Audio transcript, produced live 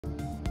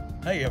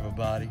Hey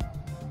everybody,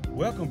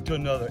 welcome to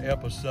another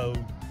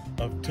episode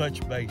of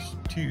Touch Base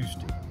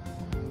Tuesday.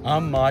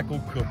 I'm Michael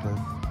Cooper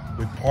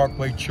with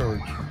Parkway Church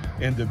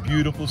in the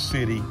beautiful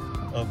city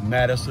of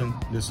Madison,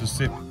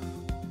 Mississippi.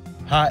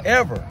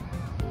 However,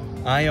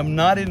 I am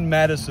not in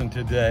Madison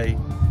today.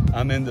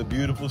 I'm in the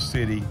beautiful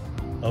city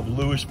of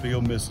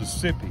Louisville,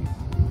 Mississippi,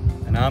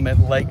 and I'm at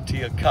Lake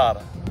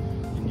Teakata.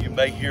 And you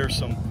may hear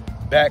some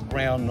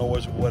background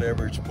noise or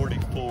whatever. It's pretty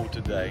full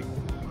today.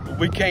 But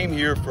we came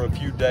here for a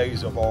few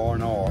days of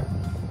R&R.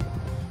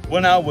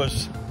 When I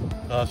was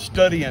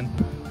studying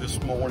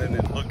this morning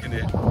and looking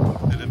at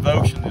the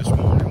devotion this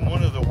morning,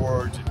 one of the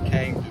words that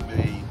came to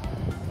me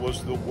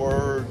was the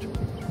word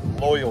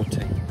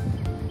loyalty.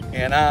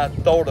 And I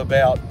thought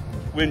about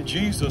when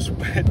Jesus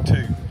went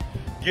to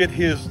get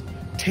his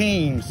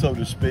team, so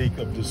to speak,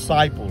 of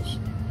disciples.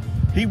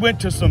 He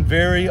went to some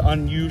very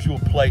unusual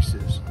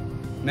places.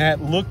 And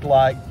that looked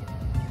like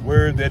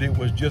where that it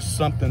was just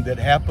something that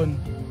happened.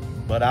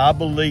 But I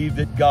believe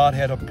that God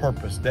had a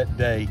purpose that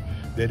day,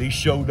 that he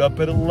showed up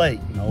at a lake.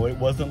 No, it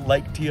wasn't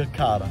Lake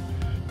Teakata,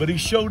 but he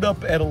showed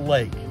up at a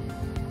lake.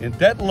 And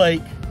that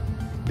lake,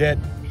 that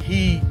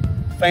he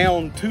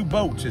found two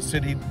boats. It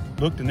said he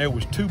looked and there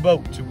was two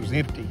boats. It was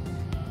empty.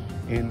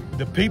 And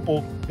the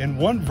people, in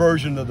one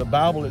version of the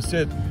Bible, it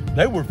said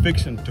they were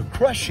fixing to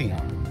crush him.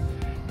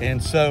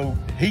 And so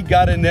he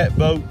got in that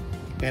boat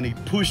and he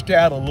pushed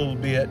out a little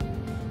bit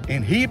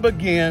and he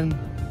began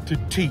to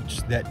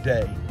teach that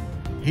day.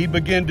 He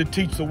began to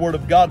teach the Word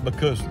of God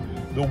because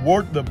the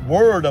word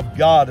of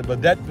God,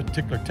 at that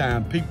particular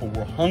time, people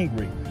were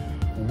hungry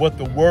for what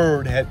the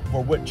Word had,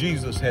 for what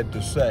Jesus had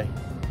to say.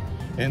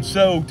 And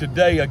so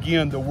today,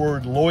 again, the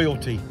word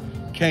loyalty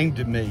came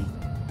to me.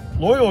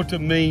 Loyalty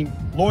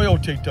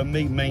to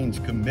me means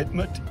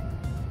commitment.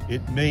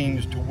 It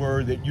means to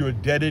where that you're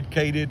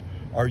dedicated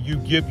or you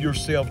give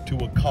yourself to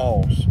a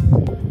cause.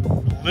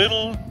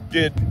 Little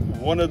did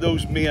one of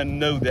those men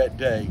know that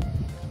day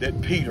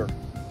that Peter,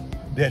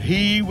 that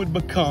he would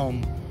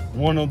become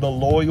one of the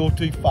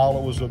loyalty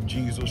followers of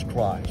Jesus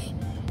Christ.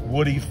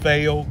 Would he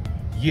fail?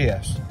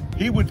 Yes,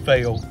 he would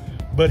fail,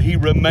 but he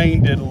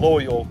remained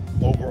loyal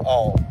over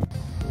all.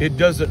 It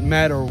doesn't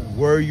matter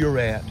where you're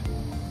at,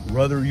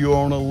 whether you're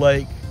on a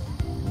lake,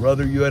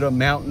 whether you're at a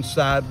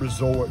mountainside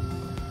resort,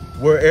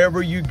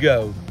 wherever you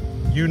go,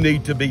 you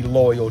need to be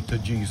loyal to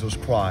Jesus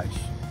Christ.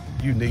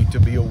 You need to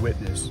be a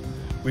witness.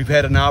 We've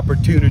had an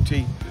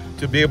opportunity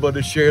to be able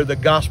to share the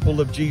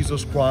gospel of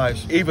Jesus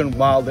Christ, even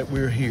while that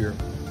we're here.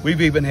 We've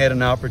even had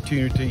an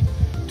opportunity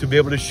to be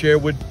able to share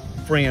with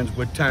friends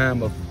with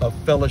time of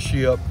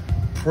fellowship,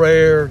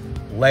 prayer,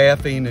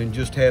 laughing, and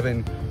just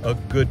having a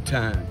good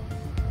time.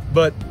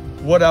 But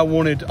what I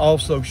wanted to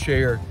also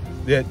share,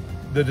 that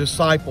the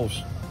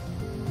disciples,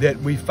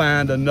 that we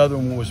find another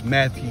one was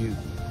Matthew,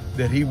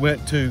 that he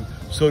went to,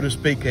 so to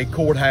speak, a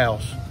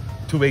courthouse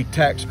to a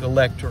tax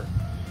collector,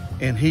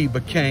 and he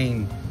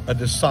became a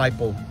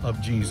disciple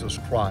of Jesus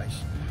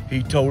Christ.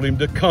 He told him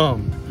to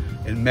come,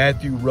 and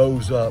Matthew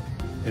rose up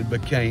and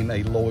became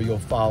a loyal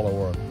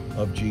follower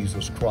of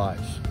Jesus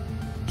Christ.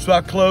 So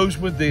I close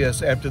with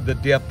this: after the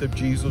death of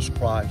Jesus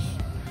Christ,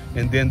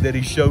 and then that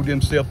he showed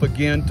himself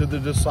again to the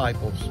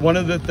disciples, one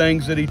of the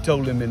things that he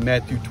told them in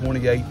Matthew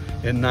 28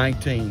 and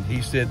 19,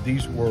 he said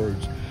these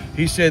words.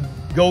 He said,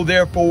 "Go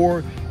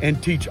therefore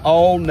and teach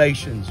all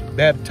nations,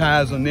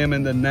 baptizing them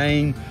in the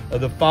name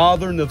of the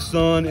Father and the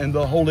Son and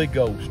the Holy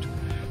Ghost,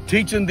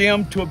 teaching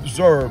them to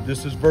observe,"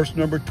 this is verse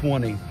number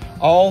 20,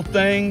 "all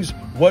things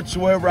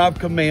whatsoever I've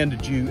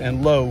commanded you,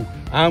 and lo,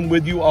 I'm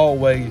with you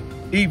always,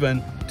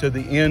 even to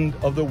the end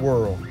of the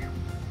world."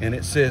 And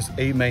it says,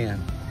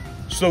 amen.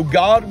 So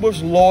God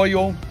was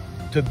loyal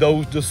to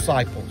those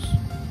disciples.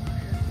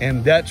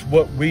 And that's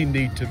what we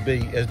need to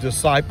be as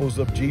disciples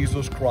of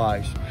Jesus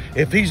Christ.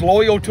 If he's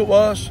loyal to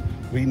us,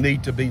 we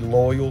need to be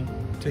loyal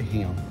to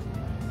him.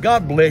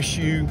 God bless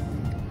you.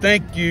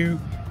 Thank you.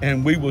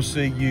 And we will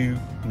see you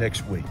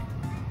next week.